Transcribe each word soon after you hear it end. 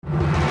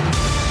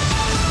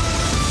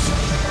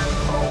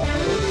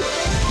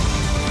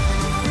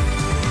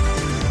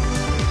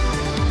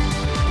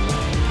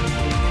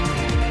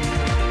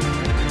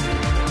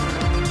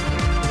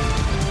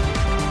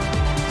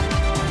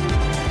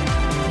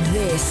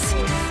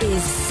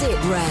is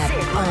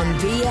SITREP on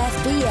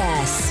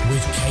BFBS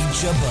with Kate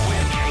Jabbar.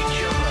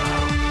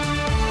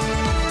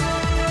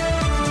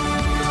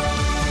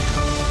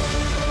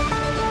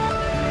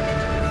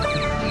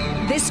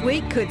 This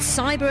week, could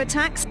cyber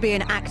attacks be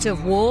an act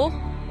of war?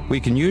 We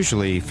can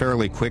usually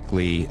fairly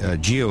quickly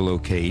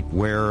geolocate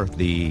where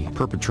the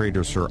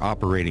perpetrators are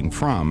operating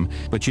from,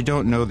 but you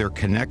don't know their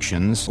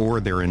connections or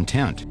their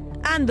intent.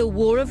 And the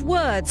war of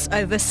words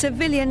over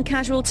civilian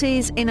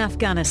casualties in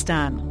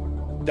Afghanistan.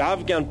 The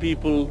Afghan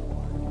people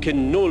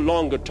can no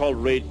longer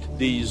tolerate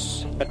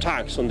these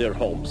attacks on their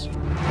homes.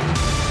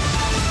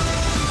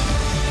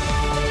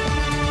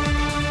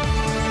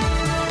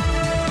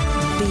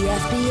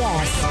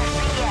 BFBS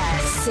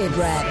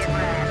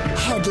SITREP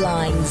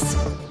headlines.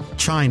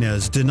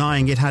 China's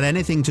denying it had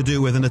anything to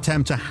do with an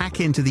attempt to hack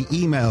into the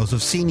emails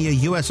of senior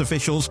US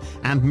officials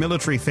and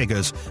military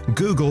figures.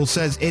 Google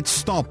says it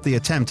stopped the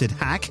attempted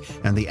hack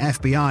and the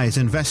FBI is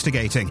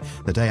investigating,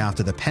 the day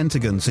after the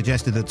Pentagon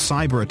suggested that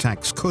cyber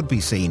attacks could be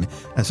seen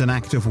as an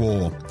act of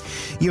war.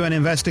 UN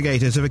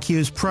investigators have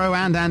accused pro-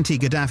 and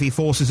anti-Gaddafi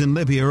forces in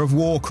Libya of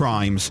war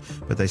crimes,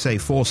 but they say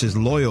forces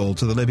loyal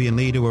to the Libyan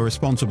leader were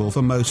responsible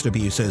for most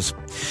abuses.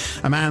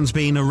 A man's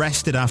been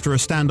arrested after a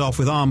standoff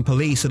with armed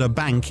police at a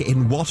bank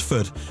in Watford.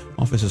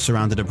 Officers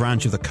surrounded a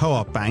branch of the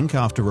Co-op Bank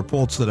after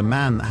reports that a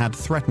man had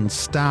threatened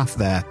staff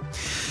there.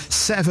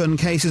 7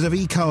 cases of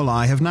E.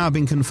 coli have now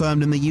been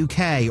confirmed in the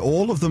UK,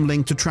 all of them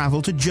linked to travel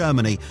to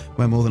Germany,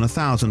 where more than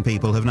 1,000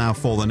 people have now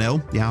fallen ill.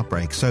 The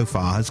outbreak so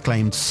far has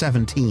claimed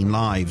 17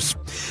 lives.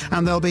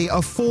 And there'll be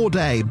a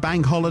 4-day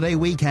bank holiday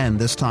weekend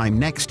this time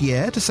next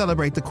year to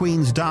celebrate the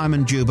Queen's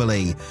Diamond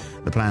Jubilee.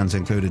 The plans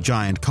include a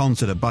giant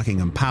concert at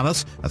Buckingham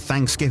Palace, a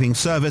Thanksgiving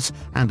service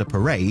and a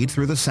parade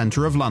through the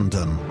centre of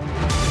London.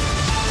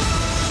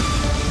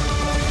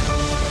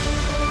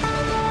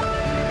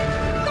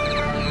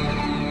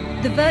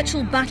 The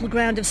virtual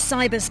battleground of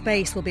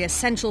cyberspace will be a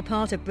central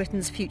part of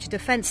Britain's future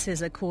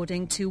defences,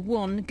 according to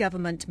one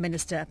government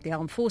minister. The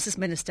Armed Forces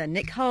Minister,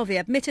 Nick Harvey,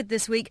 admitted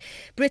this week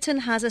Britain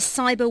has a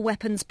cyber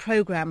weapons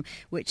programme,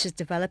 which is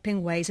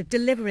developing ways of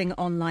delivering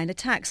online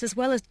attacks as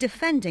well as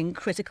defending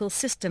critical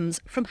systems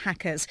from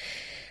hackers.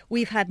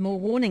 We've had more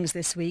warnings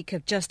this week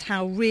of just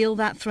how real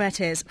that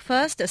threat is.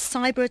 First, a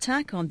cyber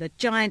attack on the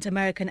giant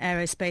American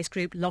aerospace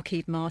group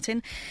Lockheed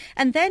Martin.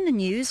 And then the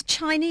news,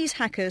 Chinese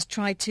hackers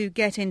tried to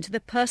get into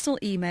the personal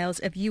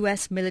emails of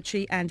US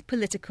military and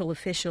political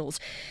officials.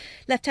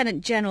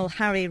 Lieutenant General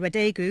Harry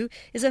Radegu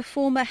is a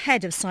former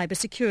head of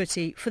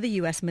cybersecurity for the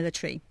US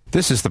military.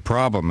 This is the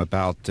problem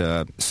about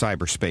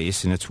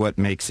cyberspace, and it's what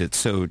makes it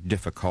so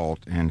difficult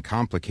and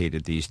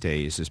complicated these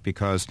days, is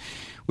because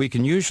we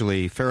can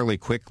usually fairly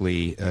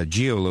quickly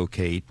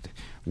geolocate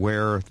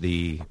where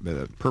the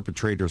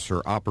perpetrators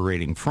are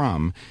operating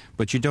from,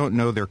 but you don't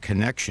know their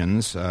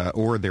connections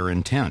or their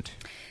intent.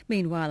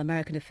 Meanwhile,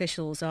 American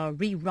officials are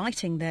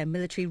rewriting their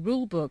military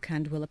rulebook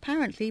and will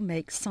apparently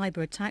make cyber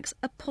attacks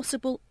a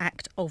possible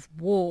act of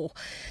war.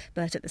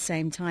 But at the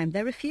same time,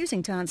 they're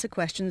refusing to answer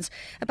questions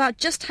about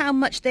just how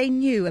much they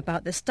knew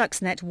about the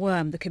Stuxnet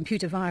worm, the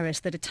computer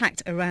virus that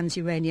attacked Iran's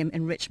uranium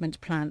enrichment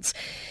plants.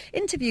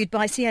 Interviewed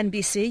by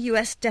CNBC,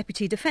 US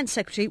Deputy Defense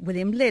Secretary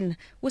William Lynn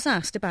was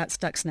asked about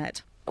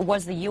Stuxnet.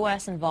 Was the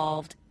U.S.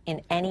 involved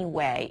in any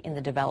way in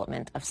the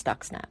development of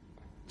Stuxnet?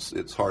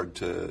 It's hard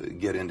to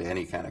get into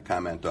any kind of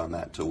comment on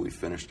that until we've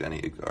finished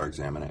our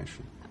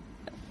examination.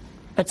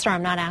 But, sir,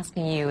 I'm not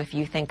asking you if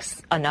you think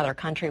another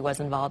country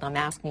was involved. I'm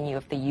asking you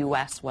if the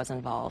U.S. was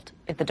involved,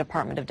 if the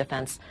Department of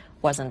Defense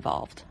was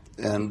involved.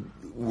 And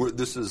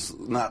this is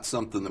not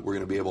something that we're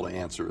going to be able to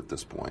answer at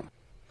this point.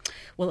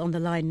 Well, on the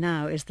line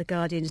now is The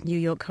Guardian's New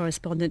York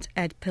correspondent,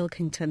 Ed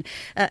Pilkington.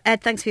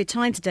 Ed, thanks for your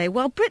time today.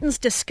 While Britain's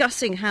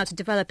discussing how to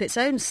develop its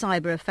own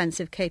cyber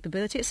offensive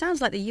capability, it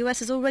sounds like the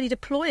US is already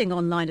deploying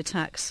online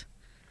attacks.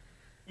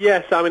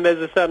 Yes, I mean,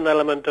 there's a certain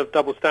element of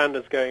double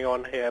standards going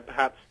on here,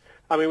 perhaps.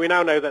 I mean, we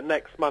now know that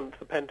next month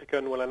the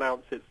Pentagon will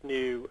announce its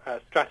new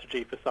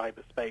strategy for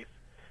cyberspace,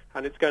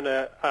 and it's going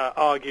to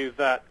argue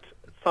that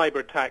cyber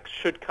attacks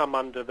should come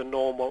under the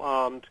normal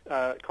armed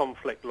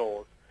conflict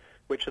laws,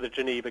 which are the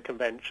Geneva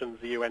Conventions,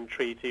 the UN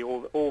Treaty,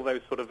 all those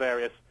sort of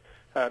various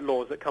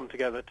laws that come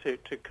together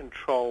to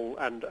control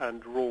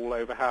and rule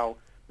over how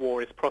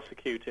war is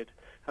prosecuted.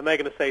 And they're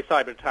going to say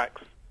cyber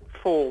attacks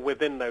fall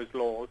within those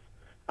laws,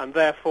 and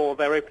therefore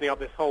they're opening up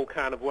this whole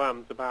can of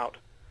worms about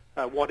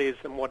what is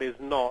and what is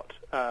not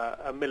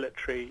a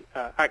military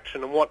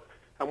action and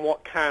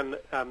what can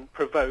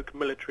provoke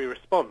military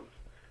response.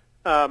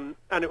 And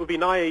it would be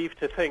naive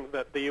to think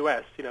that the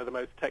US, the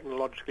most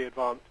technologically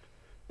advanced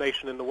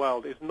nation in the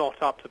world, is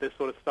not up to this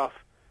sort of stuff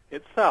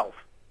itself,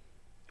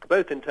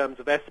 both in terms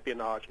of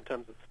espionage, in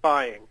terms of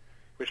spying,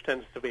 which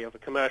tends to be of a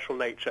commercial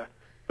nature,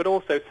 but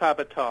also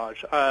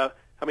sabotage. I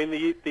mean,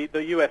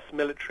 the US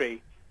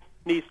military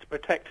needs to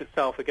protect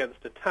itself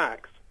against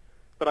attacks,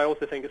 but I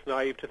also think it's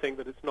naive to think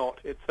that it's not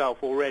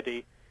itself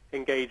already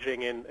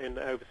engaging in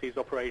overseas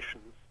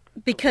operations.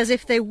 Because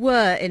if they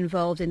were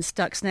involved in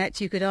Stuxnet,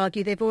 you could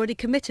argue they've already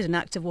committed an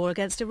act of war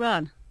against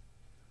Iran.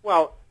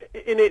 Well,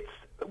 in its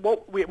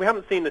we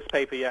haven't seen this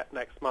paper yet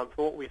next month.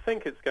 What we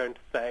think it's going to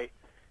say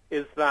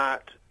is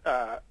that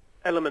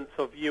elements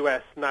of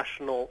U.S.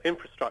 national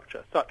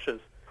infrastructure, such as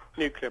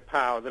nuclear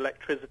power, the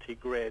electricity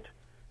grid,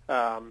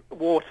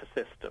 water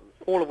systems,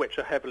 all of which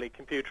are heavily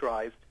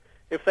computerized,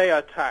 if they are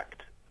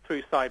attacked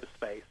through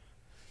cyberspace,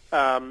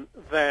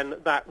 then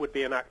that would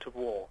be an act of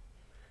war.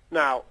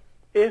 Now,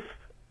 if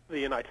the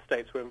United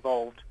States were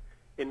involved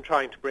in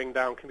trying to bring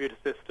down computer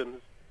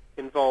systems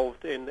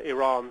involved in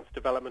Iran's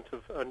development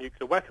of a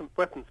nuclear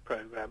weapons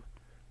program,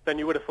 then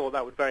you would have thought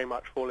that would very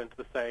much fall into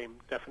the same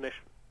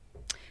definition.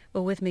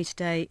 Well, with me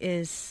today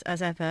is,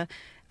 as ever,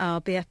 our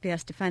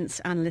BFBS defence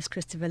analyst,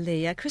 Christopher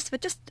Lee. Christopher,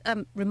 just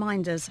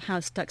remind us how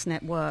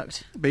Stuxnet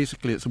worked.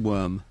 Basically, it's a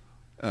worm,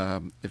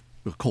 if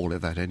we'll call it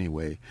that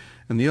anyway.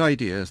 And the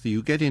idea is that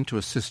you get into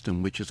a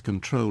system which is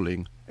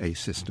controlling a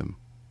system.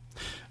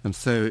 And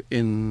so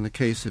in the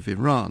case of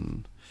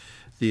Iran,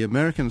 the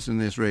Americans and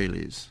the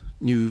Israelis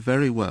knew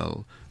very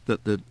well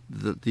that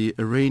the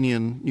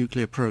Iranian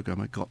nuclear program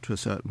had got to a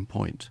certain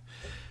point.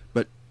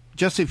 But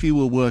just if you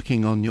were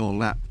working on your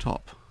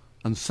laptop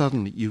and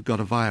suddenly you've got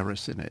a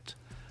virus in it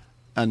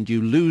and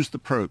you lose the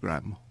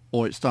program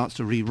or it starts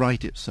to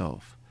rewrite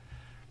itself,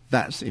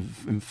 that's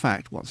in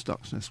fact what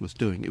Stuxnet was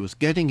doing. It was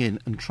getting in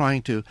and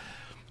trying to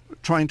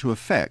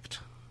affect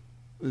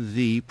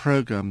the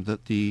program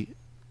that the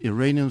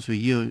Iranians were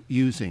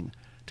using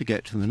to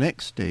get to the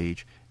next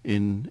stage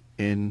in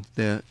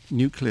their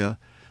nuclear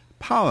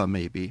power,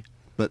 maybe,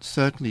 but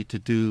certainly to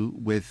do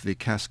with the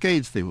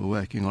cascades they were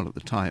working on at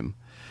the time,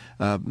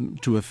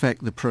 to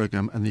affect the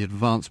program and the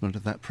advancement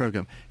of that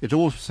program. It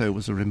also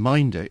was a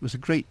reminder, it was a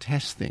great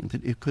test thing,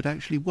 that it could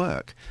actually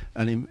work,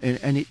 and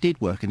it did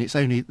work, and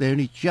they're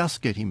only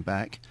just getting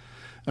back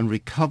and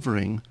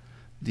recovering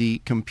the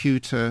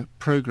computer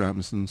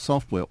programs and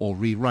software, or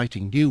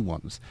rewriting new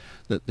ones,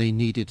 that they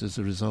needed as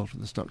a result of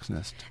the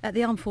Stuxnet.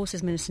 The Armed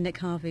Forces Minister, Nick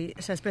Harvey,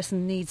 says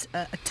Britain needs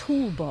a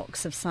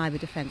toolbox of cyber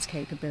defence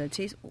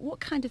capabilities.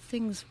 What kind of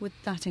things would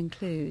that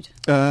include?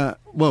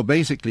 Well,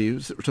 basically,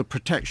 it's a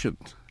protection.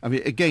 I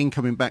mean, again,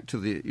 coming back to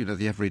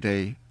the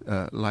everyday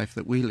life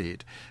that we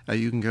lead,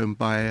 you can go and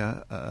buy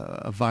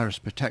a virus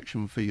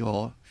protection for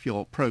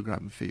your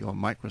program, for your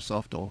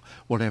Microsoft or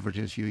whatever it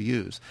is you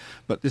use.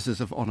 But this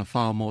is on a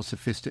far more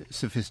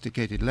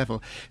sophisticated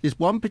level. There's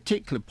one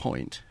particular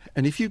point,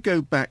 and if you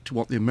go back to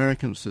what the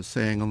Americans were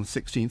saying on the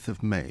 16th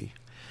of May,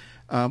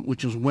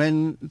 which was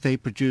when they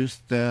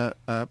produced their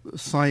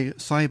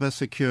cyber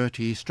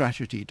security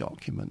strategy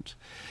document,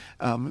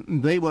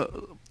 they were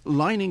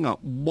lining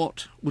up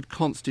what would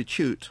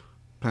constitute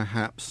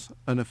perhaps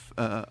an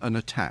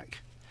attack.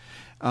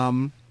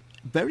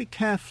 Very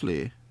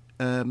carefully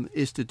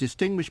is to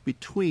distinguish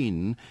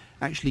between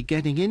actually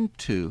getting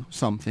into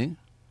something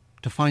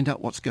to find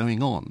out what's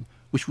going on,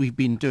 which we've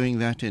been doing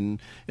that in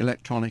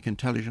electronic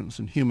intelligence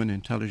and human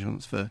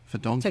intelligence for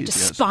donkeys. So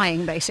just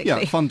spying, basically.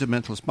 Yeah,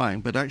 fundamental spying,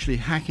 but actually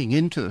hacking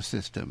into the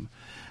system,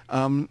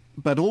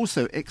 but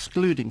also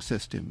excluding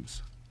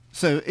systems.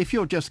 So if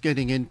you're just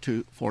getting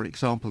into, for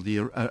example,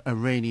 the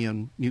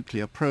Iranian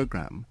nuclear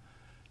program,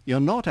 you're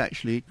not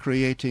actually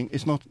creating.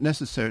 It's not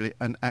necessarily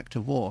an act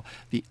of war.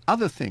 The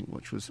other thing,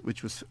 which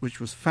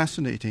was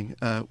fascinating,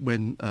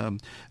 when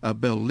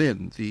Bill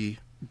Lynn, the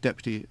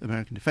Deputy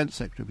American Defense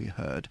Secretary, we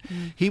heard,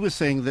 he was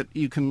saying that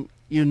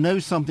you know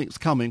something's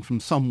coming from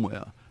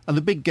somewhere. And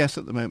the big guess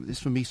at the moment is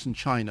from Eastern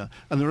China.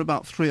 And there are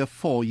about 3 or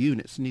 4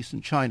 units in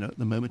Eastern China at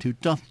the moment who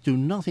do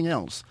nothing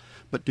else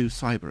but do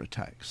cyber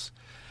attacks.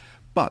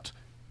 But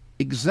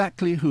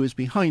exactly who is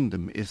behind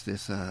them? Is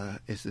this a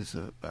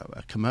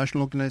commercial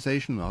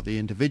organization? Are they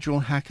individual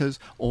hackers?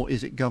 Or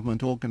is it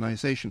government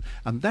organization?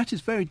 And that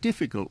is very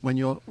difficult when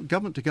you're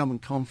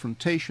government-to-government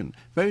confrontation,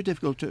 very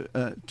difficult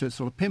to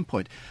sort of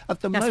pinpoint. At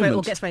the moment, that's where it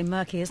all gets very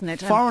murky, isn't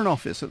it? Foreign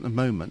Office at the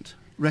moment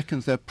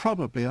reckons there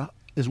probably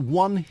is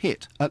one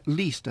hit, at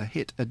least a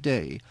hit a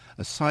day,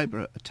 a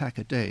cyber attack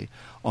a day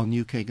on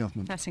UK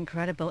government. That's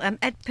incredible.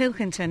 Ed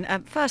Pilkington,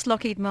 first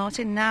Lockheed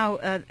Martin, now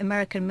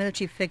American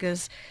military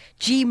figures'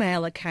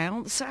 Gmail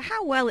accounts.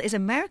 How well is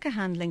America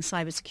handling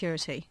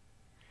cybersecurity?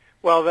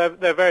 Well,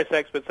 there are various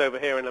experts over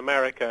here in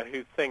America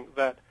who think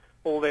that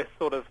all this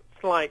sort of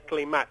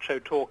slightly macho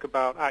talk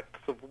about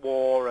acts of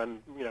war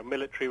and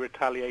military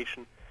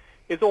retaliation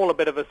is all a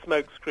bit of a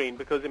smokescreen,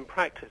 because in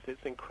practice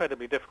it's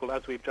incredibly difficult,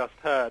 as we've just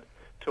heard,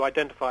 to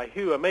identify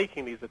who are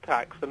making these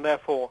attacks, and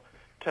therefore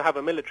to have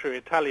a military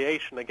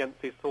retaliation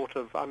against these sort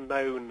of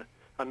unknown,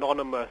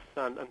 anonymous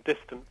and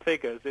distant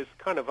figures is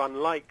kind of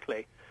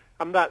unlikely.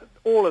 And that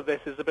all of this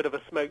is a bit of a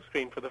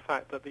smokescreen for the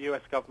fact that the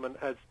US government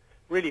has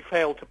really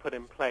failed to put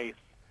in place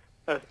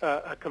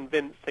a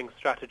convincing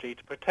strategy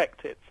to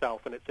protect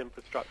itself and its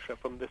infrastructure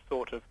from this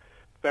sort of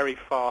very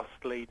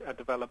fastly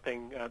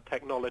developing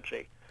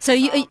technology. So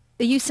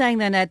are you saying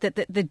then, Ed,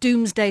 that the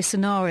doomsday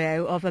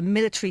scenario of a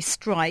military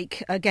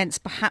strike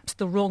against perhaps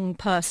the wrong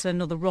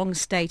person or the wrong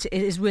state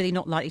is really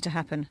not likely to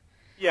happen?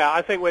 Yeah,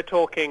 I think we're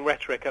talking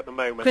rhetoric at the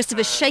moment.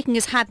 Christopher's shaking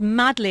his head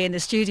madly in the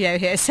studio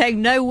here,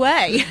 saying no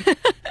way.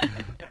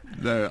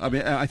 No, I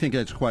mean, I think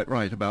it's quite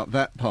right about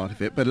that part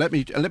of it. But let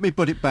me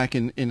put it back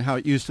in how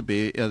it used to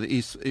be,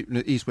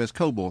 the East-West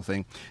Cold War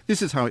thing.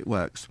 This is how it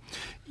works.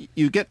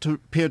 You get to a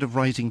period of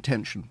rising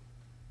tension.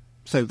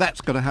 So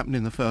that's got to happen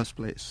in the first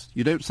place.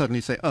 You don't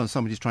suddenly say, oh,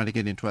 somebody's trying to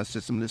get into our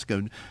system, let's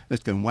go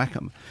and whack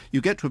them.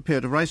 You get to a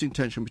period of rising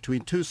tension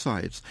between two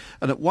sides.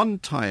 And at one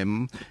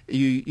time,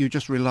 you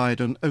just relied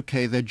on,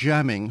 okay, they're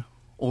jamming,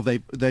 or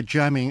they're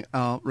jamming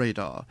our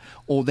radar,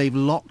 or they've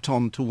locked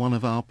on to one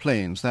of our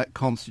planes. That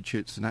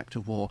constitutes an act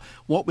of war.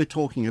 What we're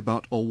talking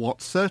about, or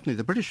what certainly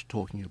the British are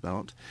talking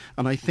about,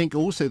 and I think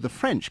also the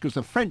French, because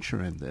the French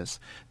are in this,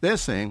 they're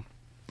saying,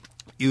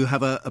 you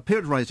have a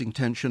period of rising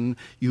tension,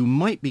 you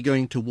might be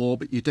going to war,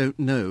 but you don't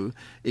know.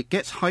 It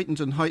gets heightened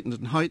and heightened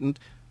and heightened.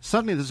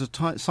 Suddenly there's a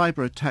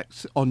cyber attack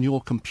on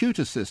your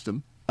computer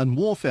system, and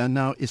warfare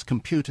now is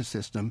computer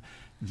system.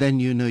 Then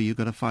you know you've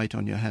got a fight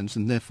on your hands,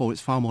 and therefore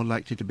it's far more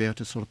likely to be able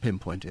to sort of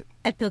pinpoint it.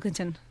 Ed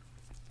Pilkington.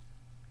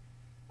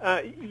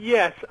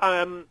 Yes,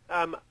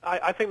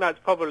 I think that's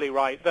probably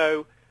right,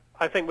 though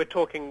I think we're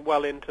talking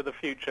well into the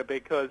future,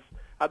 because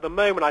at the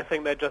moment I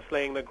think they're just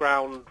laying the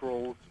ground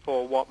rules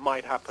for what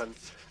might happen.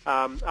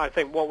 I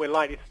think what we're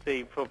likely to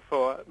see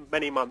for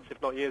many months,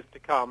 if not years to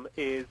come,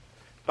 is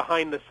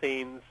behind the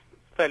scenes,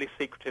 fairly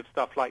secretive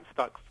stuff like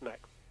Stuxnet.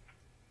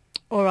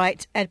 All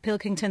right, Ed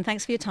Pilkington,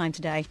 thanks for your time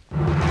today.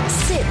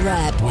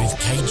 SITREP with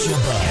Kate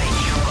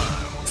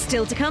Jabbar.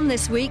 Still to come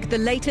this week, the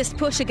latest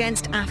push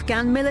against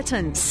Afghan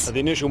militants. The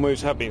initial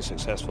moves have been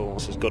successful.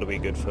 This has got to be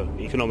good for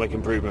economic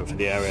improvement for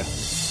the area.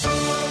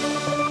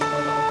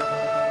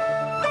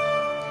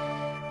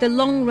 The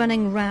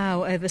long-running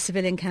row over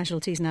civilian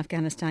casualties in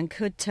Afghanistan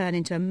could turn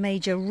into a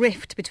major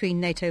rift between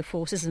NATO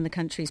forces and the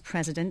country's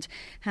president.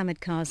 Hamid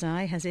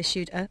Karzai has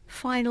issued a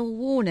final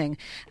warning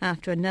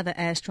after another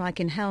airstrike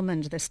in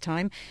Helmand this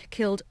time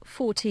killed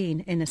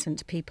 14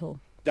 innocent people.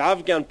 The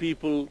Afghan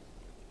people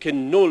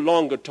can no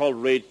longer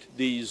tolerate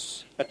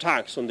these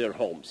attacks on their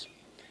homes,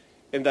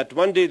 and that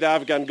one day the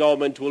Afghan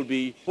government will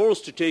be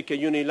forced to take a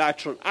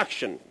unilateral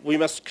action. We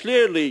must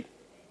clearly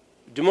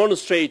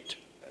demonstrate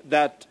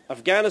that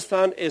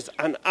Afghanistan is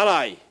an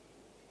ally,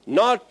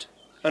 not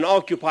an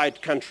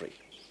occupied country.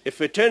 If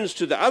it turns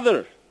to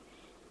the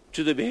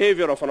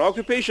behavior of an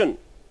occupation,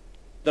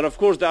 then of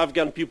course the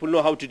Afghan people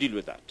know how to deal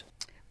with that.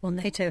 Well,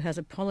 NATO has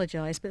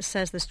apologised but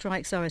says the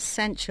strikes are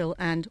essential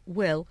and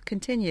will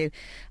continue.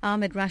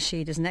 Ahmed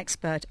Rashid is an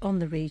expert on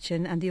the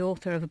region and the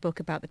author of a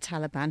book about the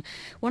Taliban.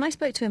 When I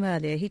spoke to him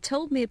earlier, he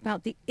told me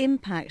about the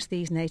impact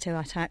these NATO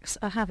attacks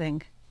are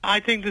having. I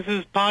think this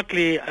is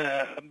partly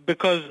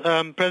because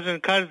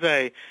President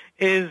Karzai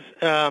is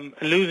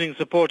losing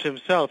support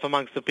himself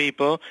amongst the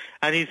people,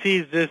 and he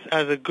sees this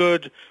as a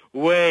good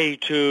way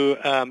to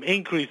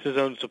increase his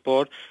own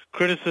support.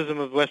 Criticism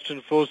of Western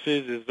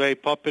forces is very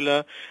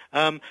popular.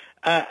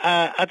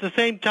 At the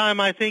same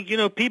time, I think,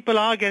 people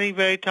are getting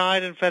very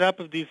tired and fed up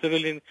of these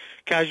civilian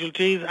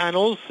casualties, and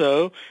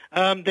also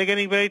they're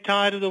getting very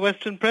tired of the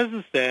Western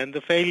presence there and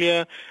the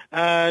failure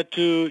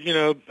to,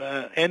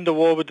 end the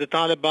war with the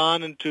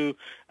Taliban and to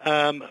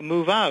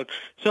move out.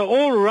 So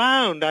all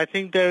around, I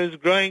think there is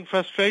growing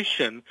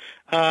frustration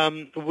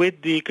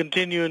with the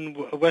continuing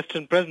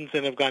Western presence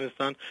in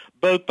Afghanistan,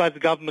 both by the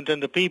government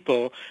and the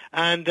people.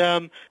 And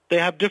they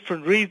have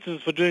different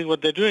reasons for doing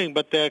what they're doing,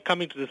 but they're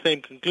coming to the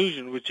same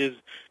conclusion, which is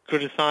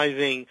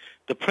criticizing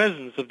the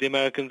presence of the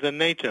Americans and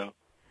NATO.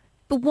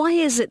 But why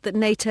is it that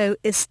NATO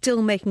is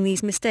still making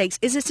these mistakes?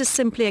 Is it just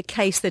simply a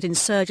case that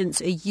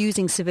insurgents are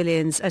using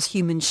civilians as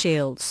human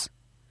shields?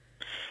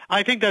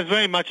 I think that's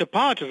very much a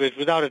part of it,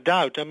 without a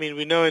doubt. I mean,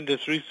 we know in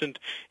this recent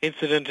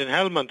incident in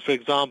Helmand, for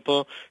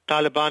example,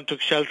 Taliban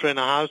took shelter in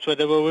a house where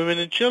there were women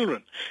and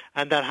children,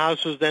 and that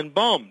house was then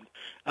bombed.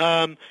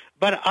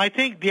 But I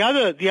think the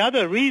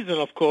other reason,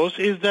 of course,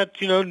 is that,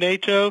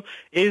 NATO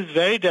is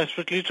very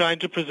desperately trying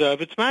to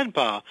preserve its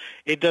manpower.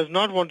 It does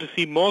not want to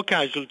see more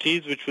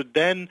casualties, which would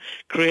then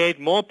create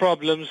more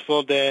problems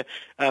for these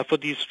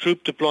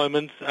troop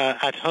deployments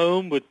at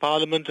home, with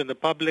Parliament and the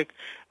public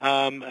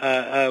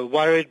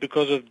worried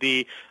because of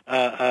the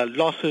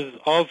losses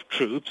of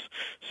troops.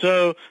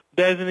 So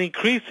there's an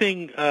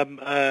increasing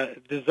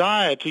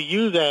desire to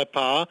use air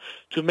power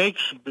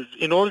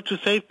in order to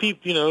save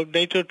people,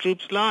 NATO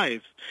troops'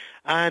 lives.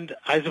 And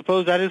I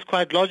suppose that is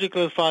quite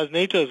logical as far as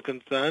NATO is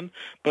concerned,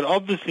 but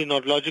obviously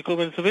not logical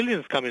when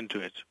civilians come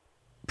into it.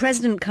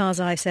 President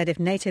Karzai said if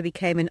NATO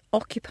became an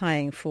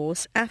occupying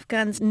force,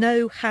 Afghans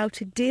know how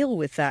to deal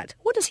with that.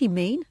 What does he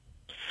mean?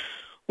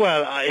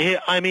 Well, I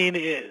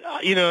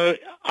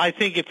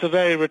think it's a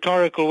very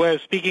rhetorical way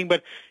of speaking,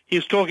 but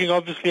he's talking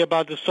obviously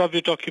about the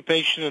Soviet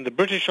occupation and the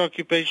British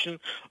occupation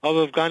of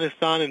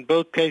Afghanistan. In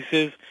both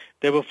cases,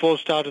 they were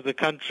forced out of the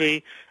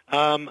country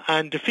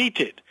and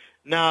defeated.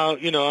 Now,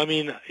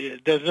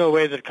 there's no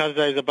way that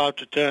Karzai is about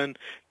to turn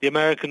the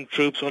American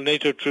troops or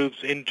NATO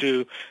troops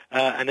into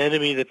an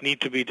enemy that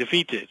need to be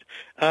defeated.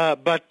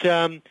 But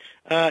it's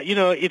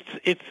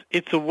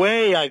a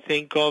way, I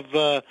think,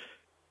 of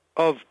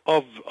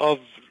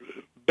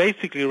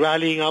basically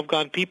rallying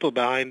Afghan people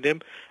behind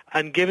him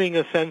and giving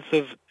a sense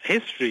of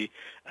history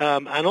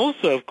and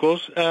also, of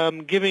course,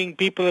 giving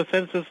people a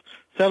sense of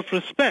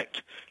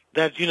self-respect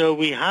that,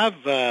 we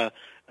have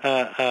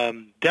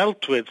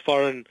dealt with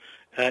foreign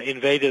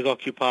invaders,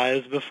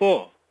 occupiers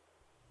before.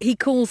 He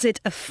calls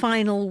it a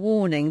final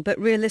warning, but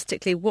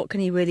realistically, what can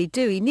he really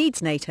do? He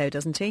needs NATO,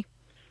 doesn't he?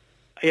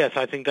 Yes,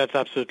 I think that's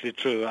absolutely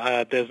true.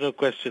 There's no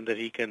question that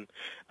he can,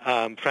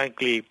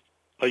 frankly,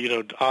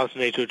 ask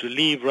NATO to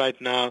leave right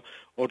now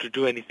or to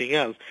do anything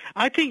else.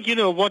 I think,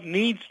 what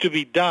needs to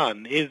be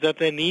done is that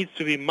there needs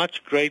to be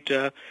much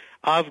greater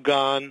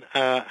Afghan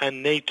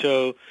and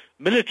NATO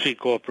military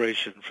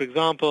cooperation. For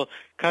example,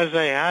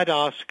 Karzai had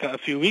asked a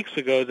few weeks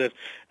ago that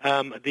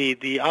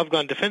the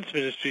Afghan Defense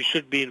Ministry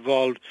should be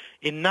involved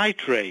in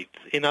night raids.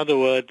 In other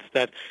words,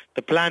 that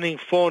the planning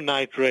for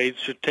night raids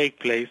should take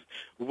place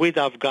with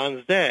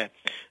Afghans there.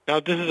 Now,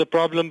 this is a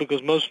problem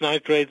because most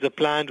night raids are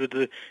planned with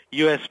the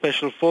U.S.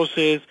 Special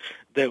Forces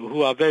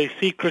who are very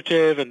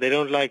secretive, and they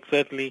don't like,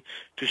 certainly,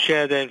 to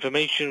share their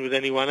information with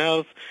anyone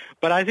else.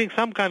 But I think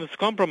some kind of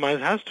compromise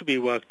has to be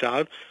worked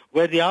out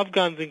where the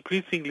Afghans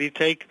increasingly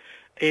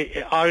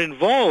are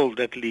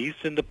involved, at least,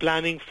 in the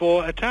planning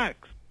for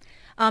attacks.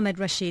 Ahmed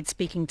Rashid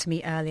speaking to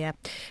me earlier.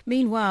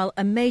 Meanwhile,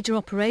 a major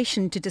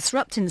operation to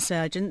disrupt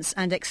insurgents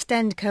and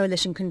extend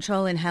coalition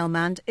control in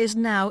Helmand is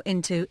now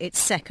into its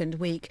second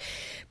week.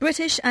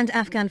 British and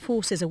Afghan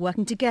forces are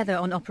working together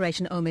on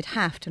Operation Omid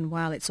Haft, and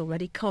while it's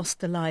already cost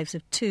the lives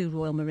of 2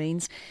 Royal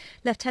Marines,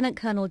 Lieutenant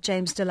Colonel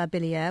James de la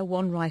Billière,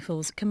 One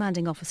Rifles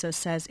commanding officer,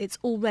 says it's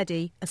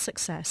already a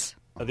success.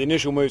 The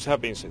initial moves have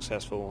been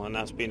successful, and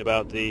that's been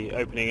about the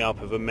opening up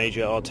of a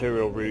major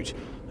arterial route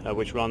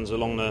which runs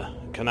along the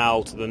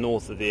canal to the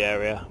north of the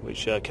area,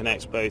 which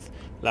connects both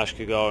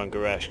Lashkargah and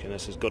Gereshk, and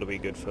this has got to be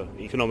good for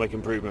economic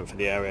improvement for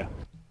the area.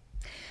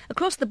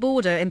 Across the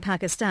border in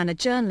Pakistan, a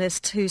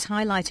journalist who's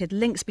highlighted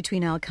links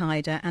between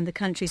al-Qaeda and the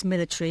country's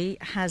military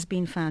has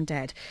been found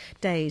dead,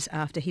 days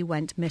after he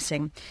went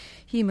missing.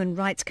 Human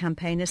rights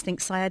campaigners think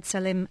Syed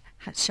Salim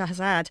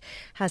Shahzad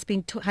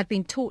had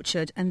been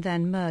tortured and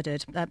then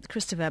murdered.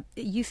 Christopher,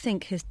 you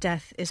think his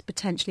death is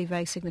potentially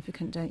very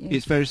significant, don't you?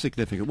 It's very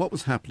significant. What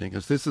was happening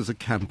is this is a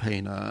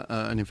campaigner,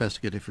 an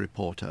investigative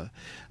reporter.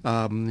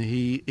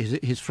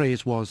 His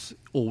phrase was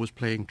always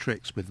playing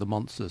tricks with the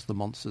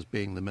monsters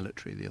being the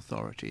military, the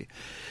authority.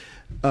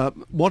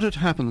 What had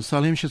happened,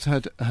 Salim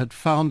Shahzad had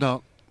found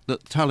out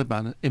that the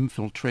Taliban had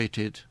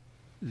infiltrated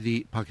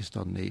the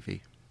Pakistan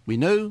Navy. We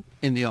know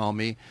in the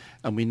army,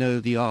 and we know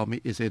the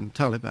army is in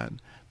Taliban,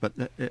 but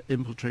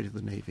infiltrated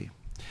the Navy.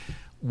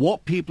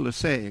 What people are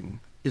saying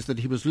is that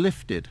he was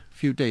lifted a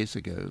few days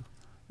ago,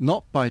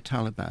 not by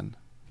Taliban,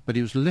 but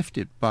he was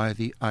lifted by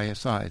the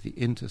ISI, the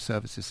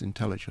Inter-Services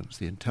Intelligence,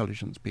 the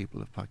intelligence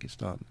people of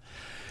Pakistan.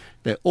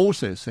 They're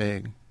also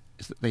saying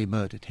is that they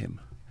murdered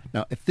him.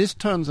 Now, if this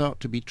turns out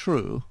to be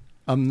true,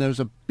 there's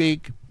a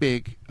big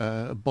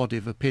body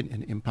of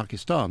opinion in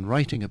Pakistan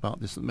writing about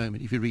this at the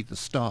moment. If you read The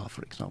Star,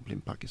 for example,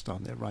 in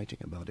Pakistan, they're writing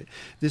about it.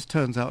 This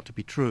turns out to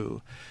be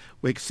true.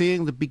 We're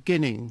seeing the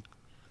beginning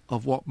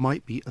of what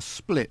might be a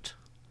split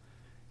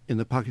in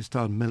the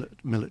Pakistan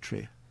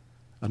military.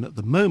 And at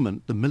the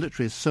moment, the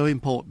military is so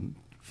important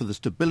for the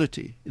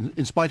stability,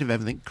 in spite of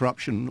everything,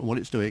 corruption and what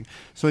it's doing,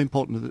 so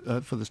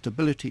important for the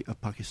stability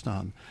of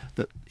Pakistan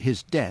that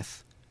his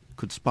death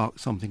could spark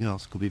something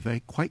else, could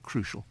be quite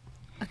crucial.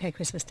 OK,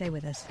 Christopher, stay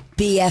with us.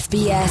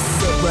 BFBS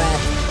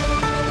SITREP.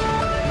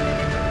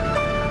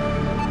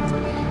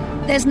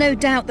 There's no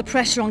doubt the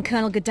pressure on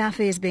Colonel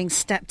Gaddafi is being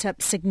stepped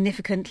up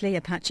significantly.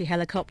 Apache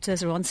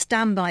helicopters are on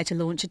standby to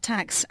launch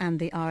attacks, and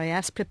the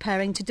RAF's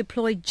preparing to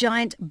deploy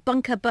giant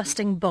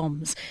bunker-busting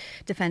bombs.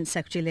 Defence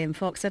Secretary Liam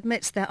Fox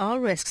admits there are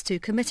risks to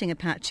committing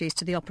Apaches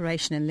to the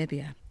operation in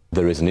Libya.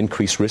 There is an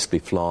increased risk. They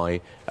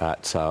fly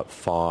at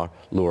far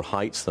lower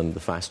heights than the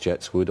fast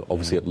jets would,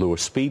 obviously at lower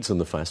speeds than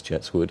the fast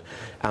jets would,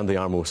 and they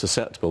are more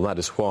susceptible. That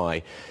is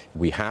why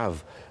we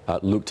have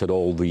looked at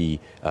all the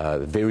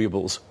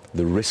variables,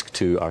 the risk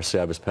to our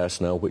service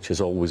personnel, which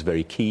is always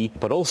very key,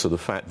 but also the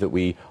fact that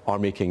we are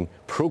making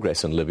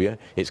progress in Libya.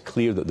 It's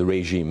clear that the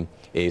regime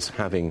is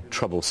having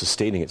trouble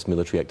sustaining its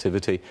military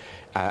activity,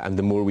 and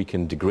the more we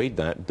can degrade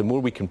that, the more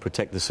we can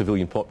protect the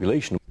civilian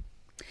population.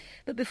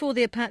 But before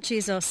the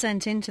Apaches are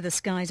sent into the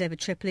skies over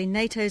Tripoli,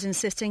 NATO's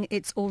insisting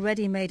it's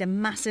already made a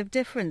massive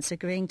difference,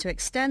 agreeing to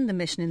extend the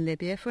mission in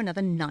Libya for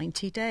another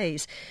 90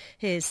 days.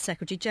 Here's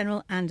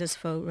Secretary-General Anders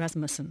Fogh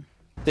Rasmussen.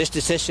 This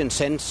decision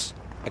sends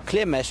a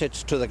clear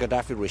message to the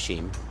Gaddafi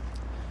regime.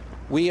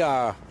 We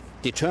are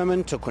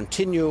determined to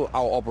continue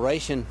our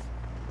operation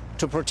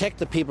to protect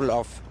the people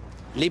of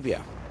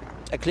Libya.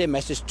 A clear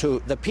message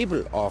to the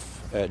people of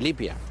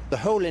Libya. The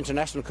whole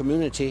international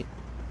community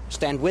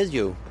stand with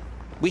you.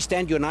 We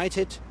stand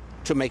united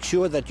to make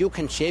sure that you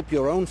can shape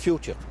your own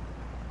future.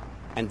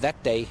 And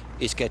that day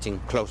is getting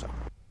closer.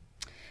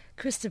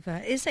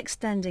 Christopher, is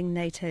extending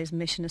NATO's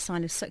mission a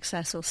sign of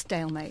success or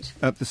stalemate?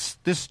 At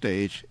this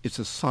stage, it's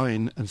a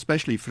sign, and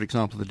especially, for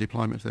example, the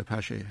deployment of the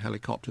Apache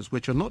helicopters,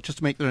 which are not just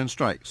to make their own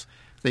strikes.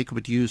 They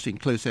could be used in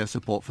close air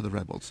support for the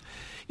rebels.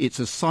 It's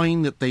a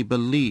sign that they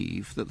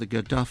believe that the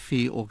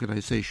Gaddafi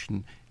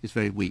organisation is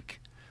very weak,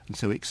 And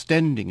so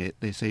extending it,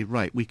 they say,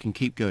 right, we can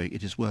keep going,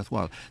 it is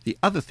worthwhile. The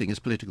other thing is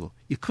political.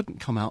 You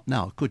couldn't come out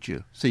now, could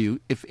you? So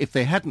if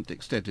they hadn't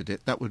extended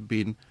it, that would have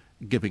been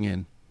giving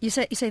in. You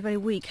say very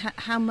weak.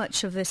 How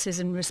much of this is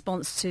in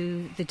response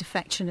to the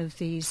defection of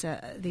these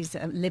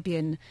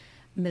Libyan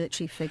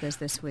military figures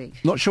this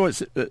week? Not sure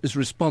it's a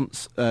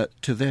response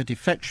to their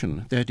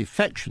defection. Their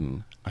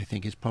defection, I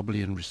think, is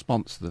probably in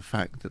response to the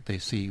fact that they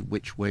see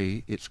which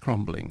way it's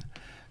crumbling.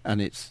 And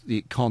it's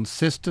the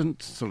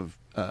consistent sort of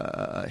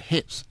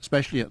hits,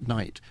 especially at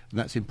night, and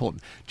that's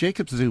important.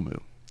 Jacob Zuma,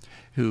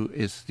 who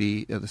is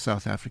the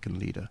South African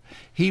leader,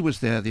 he was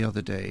there the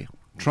other day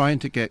trying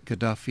to get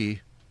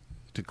Gaddafi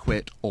to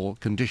quit or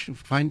trying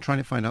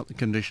to find out the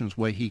conditions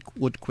where he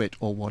would quit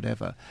or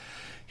whatever.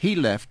 He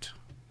left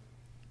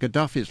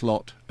Gaddafi's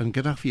lot, and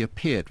Gaddafi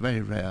appeared very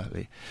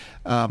rarely.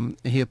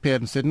 He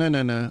appeared and said,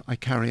 no, I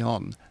carry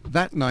on.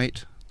 That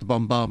night, the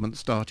bombardment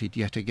started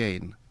yet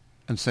again.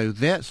 And so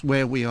that's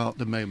where we are at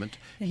the moment.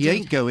 Indeed. He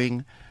ain't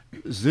going.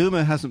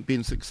 Zuma hasn't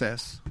been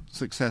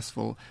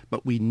successful,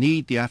 but we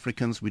need the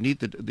Africans, we need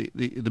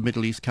the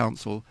Middle East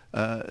Council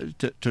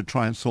to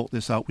try and sort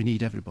this out. We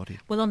need everybody.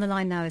 Well, on the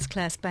line now is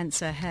Claire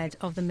Spencer, head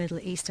of the Middle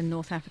East and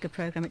North Africa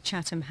programme at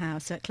Chatham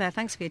House. Claire,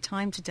 thanks for your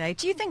time today.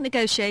 Do you think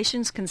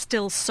negotiations can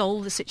still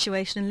solve the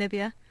situation in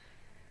Libya?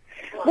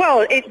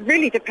 Well, it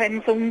really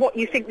depends on what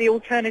you think the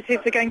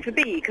alternatives are going to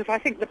be, because I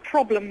think the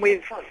problem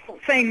with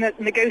saying that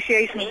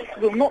negotiations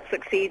will not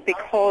succeed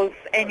because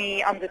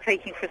any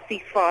undertaking for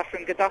ceasefire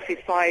from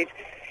Gaddafi's side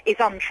is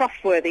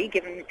untrustworthy,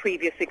 given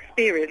previous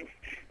experience.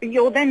 But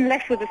you're then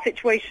left with a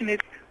situation of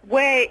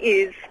where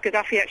is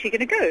Gaddafi actually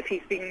going to go if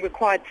he's being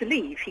required to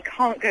leave? He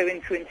can't go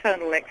into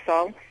internal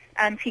exile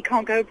and he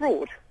can't go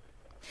abroad.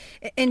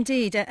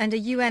 Indeed, and a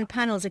UN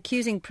panel is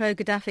accusing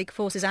pro-Gaddafi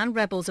forces and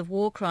rebels of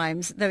war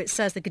crimes, though it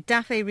says the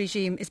Gaddafi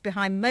regime is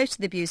behind most of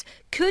the abuse.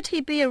 Could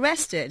he be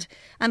arrested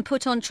and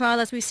put on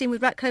trial, as we've seen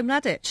with Ratko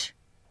Mladic?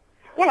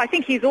 Well, I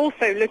think he's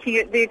also looking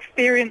at the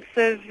experience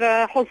of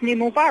Hosni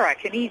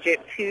Mubarak in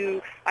Egypt,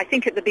 who I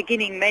think at the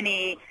beginning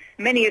many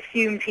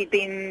assumed he'd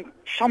been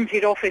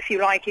shunted off, if you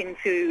like,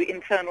 into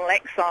internal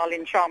exile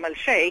in Sharm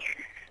el-Sheikh,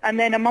 and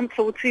then a month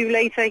or two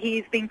later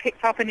he's been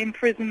picked up and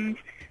imprisoned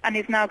and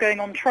is now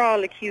going on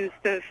trial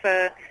accused of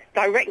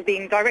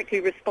being directly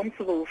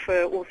responsible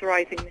for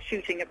authorising the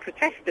shooting of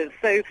protesters.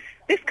 So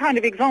this kind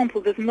of example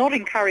does not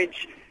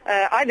encourage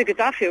either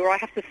Gaddafi or, I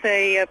have to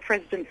say,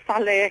 President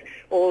Saleh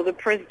or the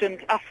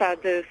President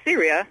Assad of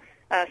Syria,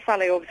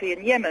 Saleh obviously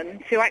in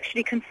Yemen, to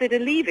actually consider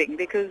leaving,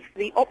 because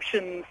the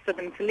options for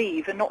them to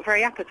leave are not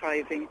very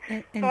appetising.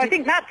 So I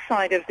think that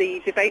side of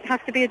the debate has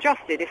to be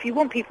adjusted. If you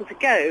want people to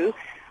go,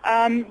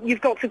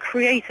 you've got to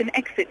create an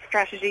exit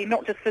strategy,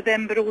 not just for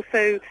them, but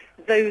also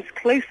those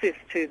closest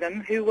to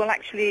them who will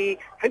actually,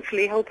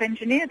 hopefully, help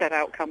engineer that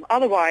outcome.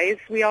 Otherwise,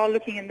 we are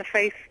looking in the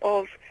face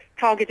of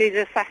targeted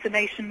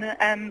assassination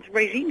and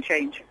regime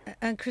change.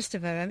 And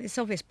Christopher, it's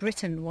obvious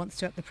Britain wants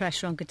to up the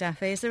pressure on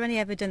Gaddafi. Is there any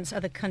evidence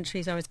other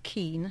countries are as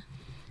keen?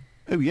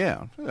 Oh,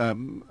 yeah.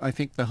 I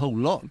think the whole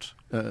lot.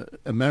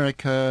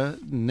 America,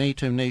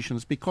 NATO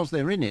nations, because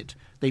they're in it,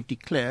 they've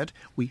declared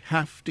we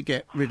have to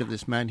get rid of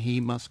this man, he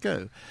must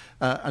go.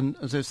 And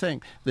as I was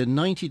saying, the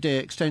 90-day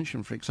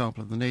extension, for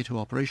example, of the NATO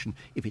operation,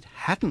 if it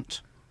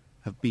hadn't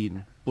have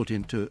been put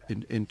into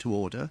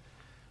order,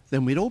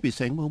 then we'd all be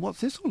saying, well,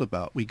 what's this all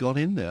about? We got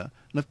in there,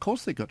 and of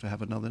course they've got to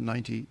have another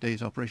 90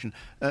 days operation.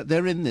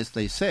 They're in this,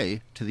 they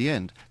say, to the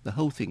end. The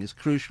whole thing is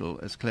crucial,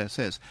 as Claire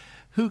says.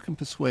 Who can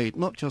persuade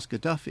not just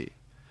Gaddafi,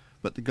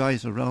 but the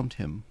guys around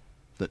him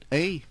that,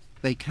 A,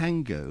 they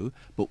can go,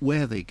 but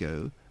where they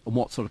go and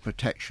what sort of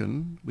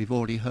protection? We've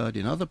already heard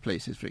in other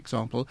places, for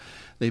example,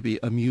 they'd be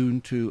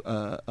immune to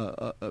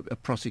a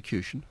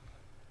prosecution.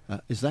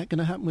 Is that going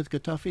to happen with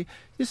Gaddafi?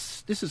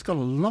 This has got a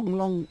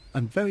long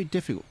and very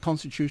difficult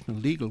constitutional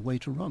legal way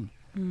to run.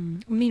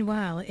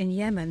 Meanwhile, in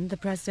Yemen, the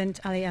President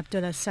Ali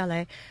Abdullah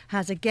Saleh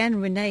has again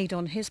reneged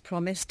on his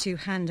promise to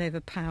hand over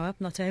power.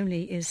 Not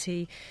only is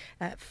he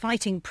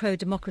fighting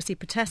pro-democracy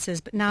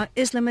protesters, but now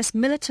Islamist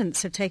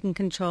militants have taken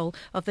control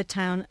of the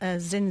town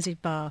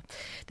Zanzibar.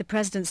 The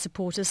President's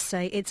supporters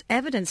say it's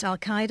evidence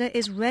al-Qaeda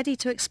is ready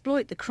to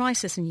exploit the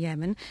crisis in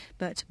Yemen,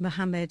 but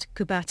Mohammed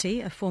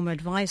Kubati, a former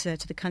advisor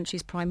to the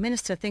country's Prime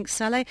Minister, thinks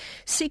Saleh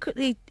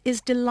secretly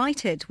is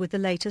delighted with the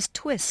latest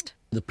twist.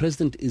 The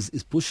president is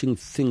pushing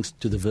things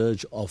to the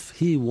verge of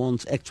he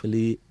wants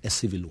actually a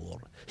civil war.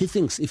 He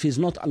thinks if he's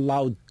not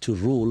allowed to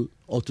rule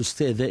or to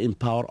stay there in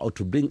power or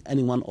to bring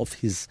any one of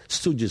his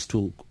stooges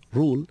to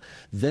rule,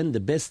 then the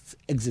best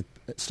exit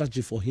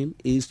strategy for him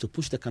is to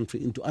push the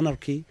country into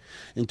anarchy,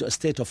 into a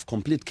state of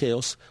complete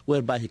chaos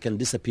whereby he can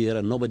disappear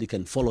and nobody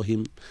can follow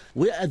him.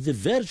 We're at the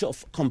verge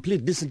of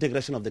complete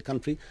disintegration of the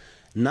country.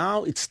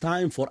 Now it's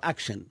time for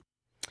action.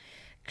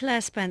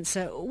 Claire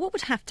Spencer, what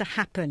would have to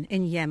happen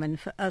in Yemen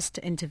for us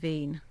to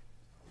intervene?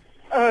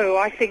 Oh,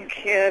 I think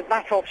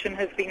that option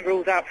has been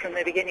ruled out from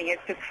the beginning.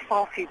 It's just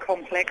far too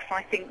complex.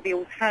 I think the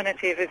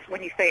alternative is,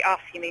 when you say us,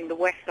 you mean the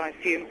West, I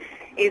assume,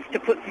 is to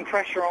put some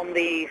pressure on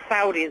the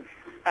Saudis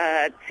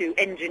to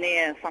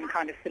engineer some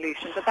kind of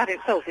solution, but that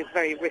itself is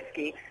very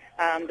risky.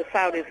 The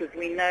Saudis, as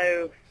we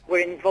know, were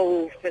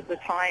involved at the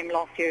time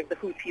last year of the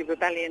Houthi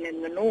rebellion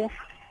in the north.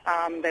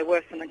 There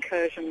were some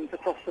incursions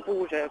across the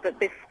border, but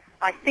this,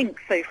 I think,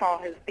 so far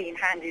has been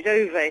handed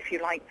over, if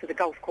you like, to the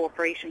Gulf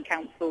Cooperation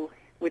Council,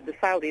 with the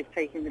Saudis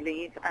taking the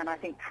lead, and I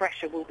think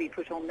pressure will be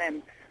put on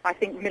them. I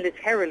think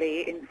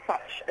militarily, in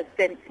such a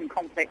dense and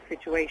complex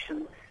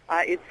situation,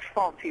 it's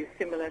far too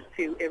similar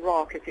to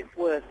Iraq, if it's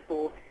worse,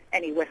 for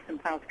any Western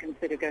power to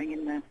consider going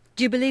in there.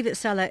 Do you believe that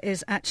Saleh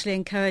is actually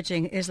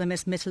encouraging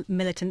Islamist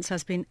militants,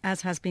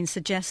 as has been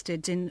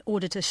suggested, in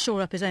order to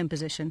shore up his own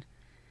position?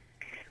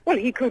 Well,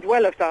 he could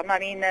well have done. I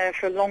mean,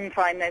 for a long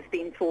time there's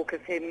been talk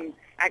of him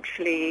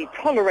actually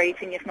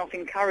tolerating, if not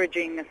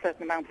encouraging, a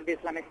certain amount of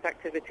Islamist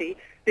activity,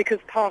 because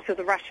part of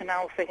the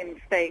rationale for him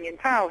staying in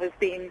power has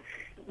been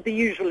the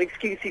usual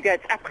excuse you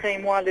get,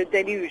 après moi le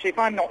déluge. If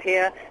I'm not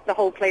here, the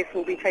whole place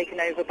will be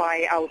taken over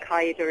by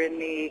Al-Qaeda in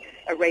the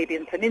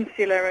Arabian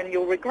Peninsula and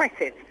you'll regret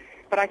it.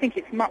 But I think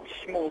it's much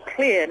more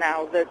clear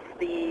now that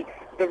the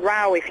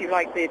row, if you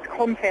like, the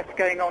contest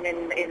going on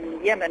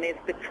in Yemen is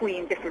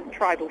between different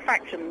tribal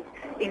factions,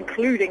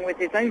 including with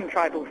his own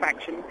tribal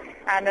faction,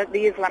 and that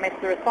the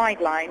Islamists are a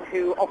sideline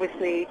who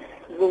obviously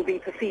will be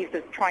perceived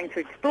as trying to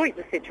exploit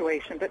the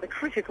situation, but the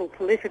critical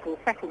political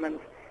settlement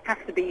has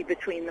to be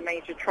between the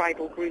major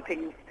tribal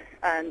groupings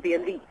and the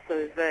elites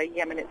of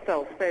Yemen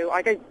itself. So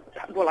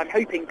I'm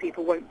hoping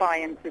people won't buy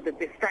into the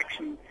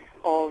distraction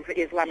of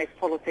Islamist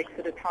politics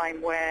at a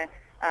time where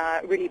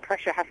really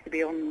pressure has to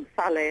be on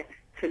Saleh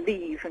to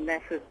leave, and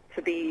therefore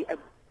to be a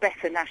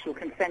better national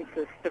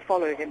consensus to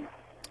follow him.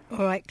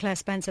 All right, Claire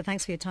Spencer,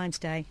 thanks for your time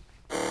today.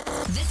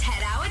 This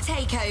head-hour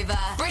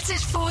takeover,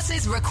 British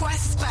Forces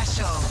Request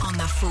Special on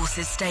the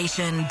Forces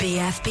Station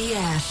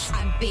BFBS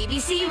and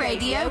BBC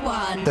Radio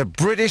 1. The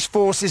British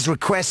Forces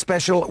Request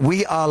Special.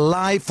 We are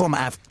live from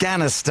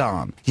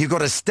Afghanistan. You've got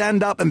to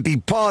stand up and be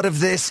part of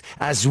this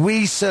as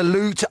we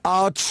salute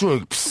our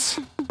troops.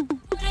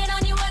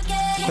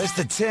 That's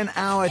the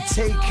 10-hour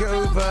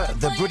takeover,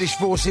 the British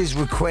Forces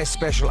Request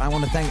Special. I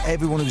want to thank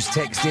everyone who's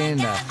texted in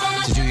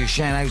to do your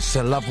shout-outs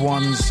to loved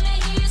ones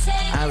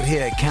out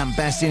here at Camp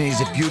Bastion. It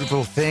is a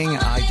beautiful thing.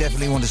 I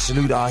definitely want to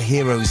salute our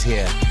heroes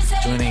here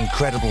doing an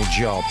incredible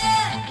job.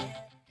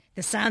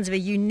 The sounds of a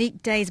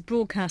unique day's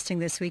broadcasting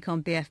this week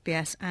on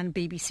BFBS and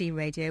BBC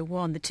Radio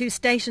 1. The two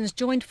stations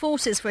joined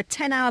forces for a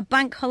 10-hour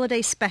bank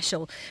holiday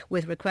special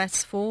with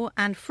requests for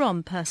and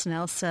from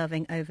personnel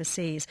serving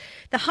overseas.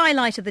 The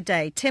highlight of the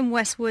day, Tim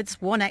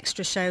Westwood's One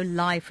Extra show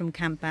live from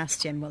Camp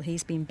Bastion. Well,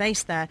 he's been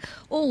based there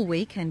all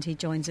week and he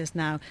joins us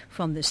now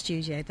from the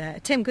studio there.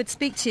 Tim, good to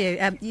speak to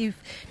you.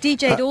 You've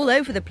DJ'd all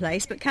over the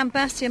place, but Camp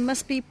Bastion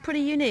must be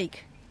pretty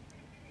unique.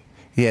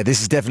 Yeah, this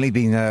has definitely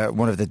been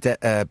one of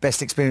the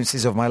best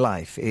experiences of my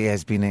life. It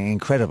has been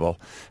incredible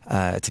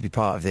to be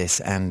part of this.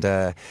 And,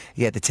 the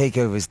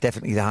takeover is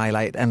definitely the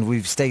highlight. And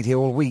we've stayed here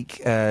all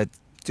week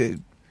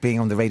being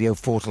on the radio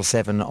 4 till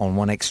 7 on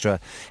One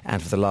Extra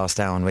and for the last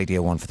hour on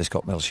Radio 1 for the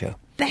Scott Mills Show.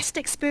 Best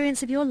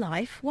experience of your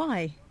life?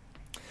 Why?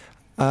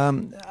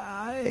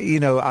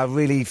 I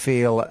really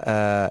feel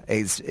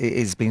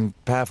it's been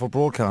powerful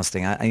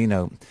broadcasting. I'm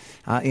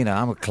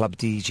a club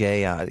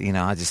DJ.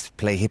 I just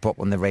play hip hop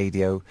on the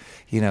radio.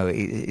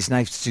 It's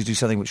nice to do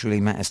something which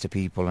really matters to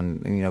people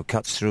and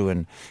cuts through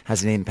and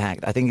has an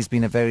impact. I think it's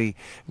been a very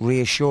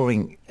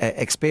reassuring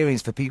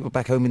experience for people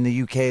back home in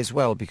the UK as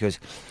well, because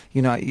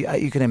you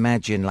can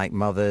imagine like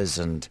mothers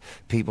and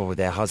people with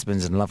their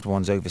husbands and loved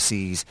ones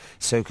overseas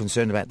so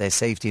concerned about their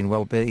safety and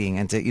well-being,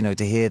 and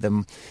to hear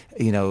them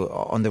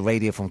on the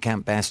radio from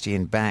Camp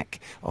Bastion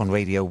back on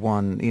Radio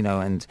 1,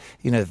 the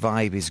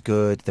vibe is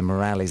good, the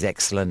morale is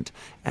excellent,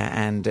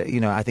 and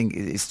I think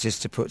it's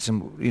just to put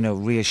some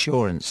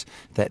reassurance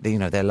that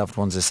their loved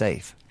ones are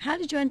safe. How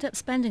did you end up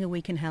spending a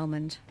week in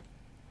Helmand?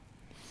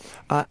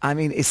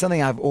 It's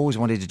something I've always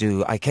wanted to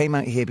do. I came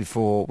out here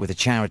before with a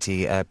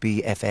charity,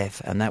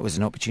 BFF, and that was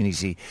an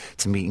opportunity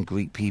to meet and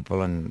greet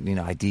people. And,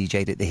 I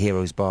DJ'd at the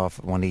Heroes Bar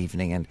for one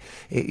evening, and,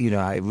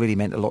 it really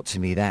meant a lot to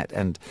me, that.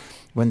 And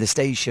when the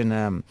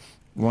station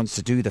wants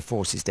to do the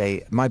Forces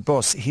Day, my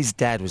boss, his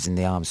dad was in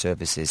the armed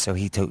services, so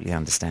he totally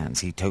understands.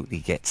 He totally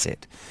gets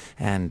it.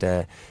 And,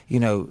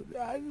 Radio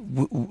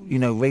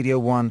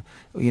 1,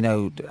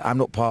 I'm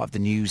not part of the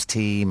news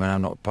team, and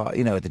I'm not part,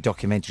 the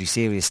documentary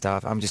serious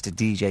stuff. I'm just a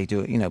DJ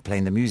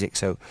playing the music.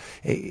 So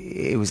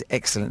it was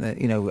excellent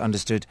that,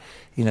 understood,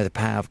 the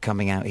power of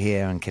coming out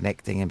here and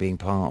connecting and being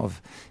part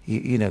of,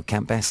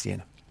 Camp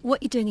Bastion.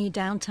 What are you doing in your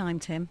downtime,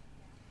 Tim?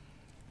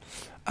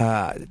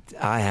 I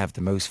have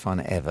the most fun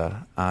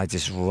ever. I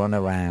just run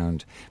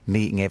around,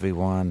 meeting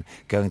everyone,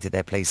 going to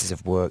their places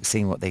of work,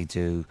 seeing what they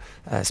do,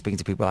 speaking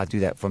to people. I do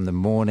that from the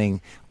morning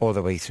all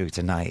the way through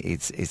to night.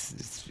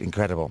 It's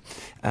incredible.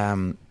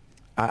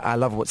 I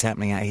love what's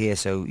happening out here.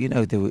 So,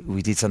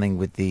 we did something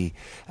with the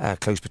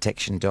close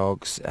protection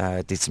dogs,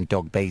 did some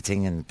dog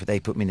baiting, and they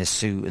put me in a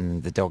suit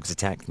and the dogs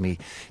attacked me.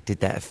 Did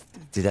that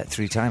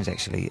 3 times,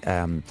 actually.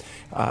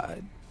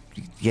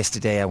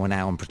 yesterday I went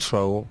out on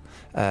patrol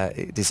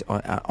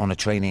on a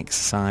training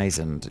exercise,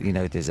 and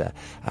there's a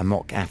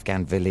mock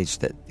Afghan village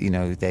that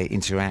they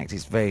interact.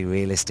 It's very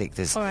realistic.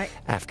 There's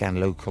Afghan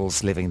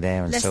locals living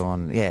there and so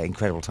on. Yeah,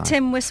 incredible time.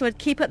 Tim Westwood,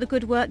 keep up the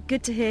good work.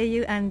 Good to hear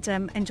you, and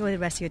enjoy the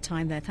rest of your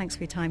time there. Thanks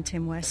for your time,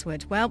 Tim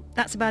Westwood. Well,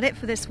 that's about it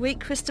for this week.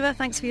 Christopher,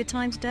 thanks for your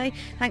time today.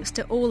 Thanks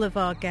to all of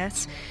our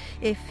guests.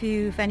 If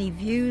you've any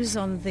views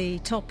on the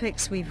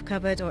topics we've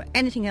covered or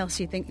anything else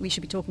you think we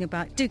should be talking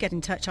about, do get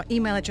in touch. Our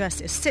email address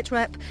is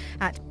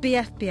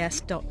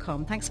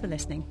sitrep@bfbs.com. Thanks for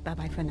listening.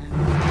 Bye-bye for now.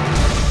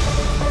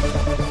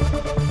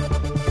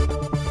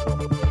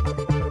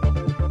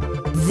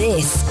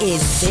 This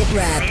is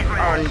Sitrep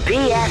on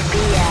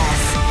BFBS.